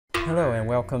Hello and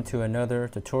welcome to another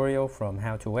tutorial from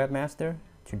How to Webmaster.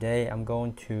 Today I'm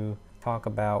going to talk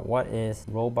about what is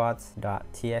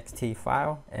robots.txt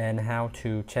file and how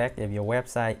to check if your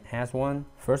website has one.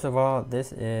 First of all,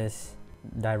 this is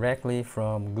directly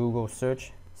from Google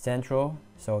Search Central.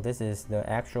 So this is the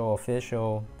actual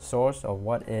official source of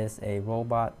what is a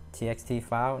robot.txt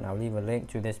file, and I'll leave a link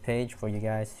to this page for you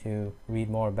guys to read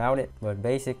more about it. But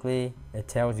basically it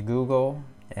tells Google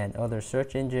and other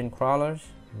search engine crawlers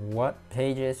what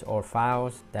pages or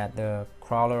files that the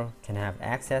crawler can have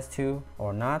access to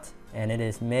or not, and it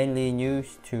is mainly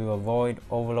used to avoid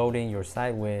overloading your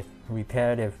site with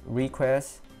repetitive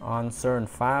requests on certain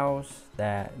files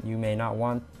that you may not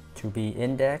want to be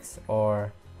indexed,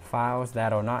 or files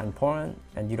that are not important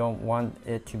and you don't want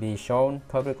it to be shown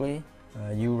publicly.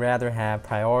 You rather have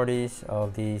priorities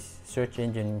of these search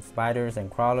engine spiders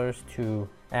and crawlers to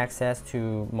access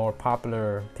to more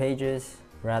popular pages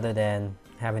rather than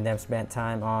having them spend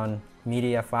time on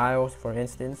media files, for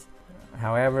instance.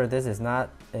 However, this is not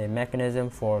a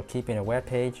mechanism for keeping a web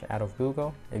page out of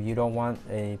Google. If you don't want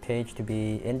a page to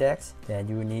be indexed, then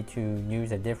you need to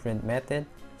use a different method,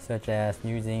 such as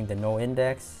using the no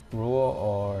index rule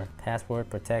or password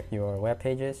protect your web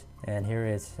pages. And here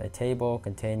is a table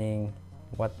containing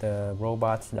what the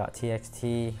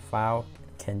robots.txt file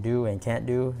can do and can't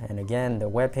do. And again, the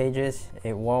web pages,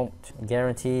 it won't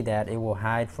guarantee that it will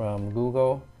hide from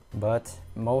Google, but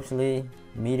mostly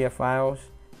media files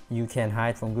you can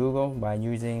hide from Google by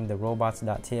using the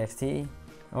robots.txt.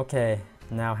 Okay,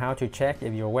 now how to check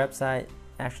if your website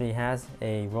actually has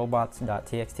a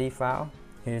robots.txt file.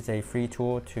 Here's a free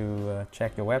tool to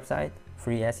check your website,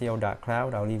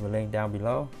 freeseo.cloud. I'll leave a link down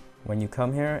below. When you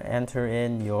come here, enter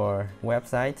in your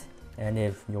website, and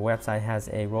if your website has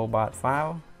a robot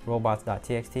file,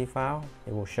 robots.txt file,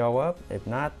 it will show up. If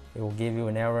not, it will give you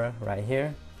an error right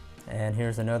here. And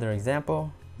here's another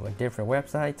example of a different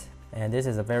website. And this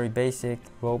is a very basic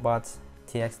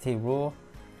robots.txt rule.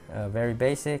 Very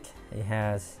basic. It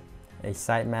has a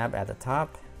sitemap at the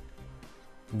top,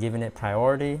 giving it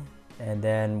priority, and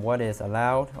then what is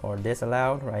allowed or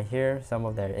disallowed right here, some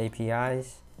of their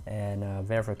APIs, and a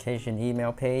verification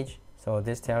email page. So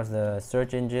this tells the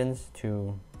search engines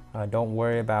to don't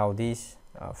worry about these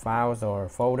files or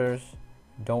folders.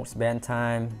 Don't spend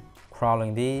time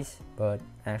crawling these, but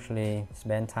actually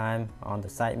spend time on the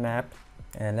sitemap.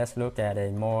 And let's look at a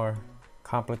more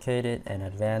complicated and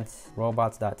advanced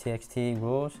robots.txt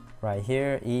rules. Right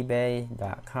here,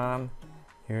 ebay.com.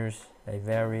 Here's a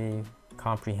very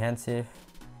comprehensive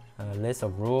list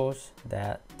of rules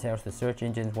that tells the search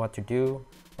engines what to do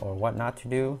or what not to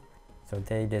do. So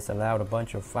they disallowed a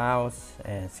bunch of files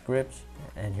and scripts,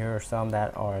 and here are some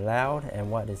that are allowed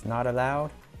and what is not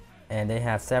allowed. And they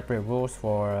have separate rules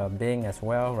for Bing as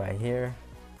well right here.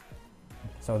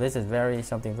 So this is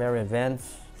something very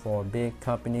advanced for big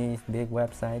companies, big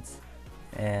websites,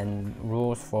 and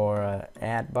rules for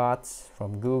ad bots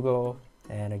from Google.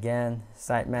 And again,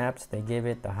 sitemaps, they give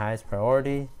it the highest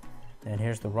priority. And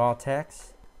here's the raw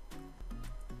text.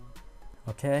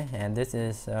 Okay, and this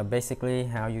is basically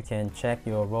how you can check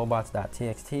your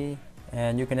robots.txt.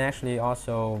 And you can actually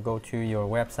also go to your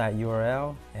website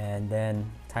URL and then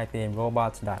type in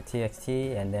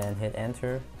robots.txt and then hit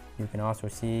enter. You can also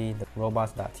see the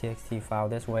robots.txt file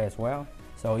this way as well.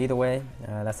 So either way,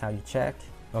 that's how you check.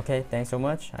 Okay, thanks so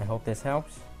much. I hope this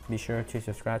helps. Be sure to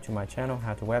subscribe to my channel,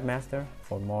 How to Webmaster,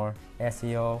 for more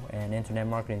SEO and internet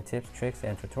marketing tips, tricks,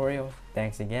 and tutorials.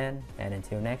 Thanks again, and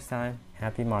until next time,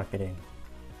 happy marketing.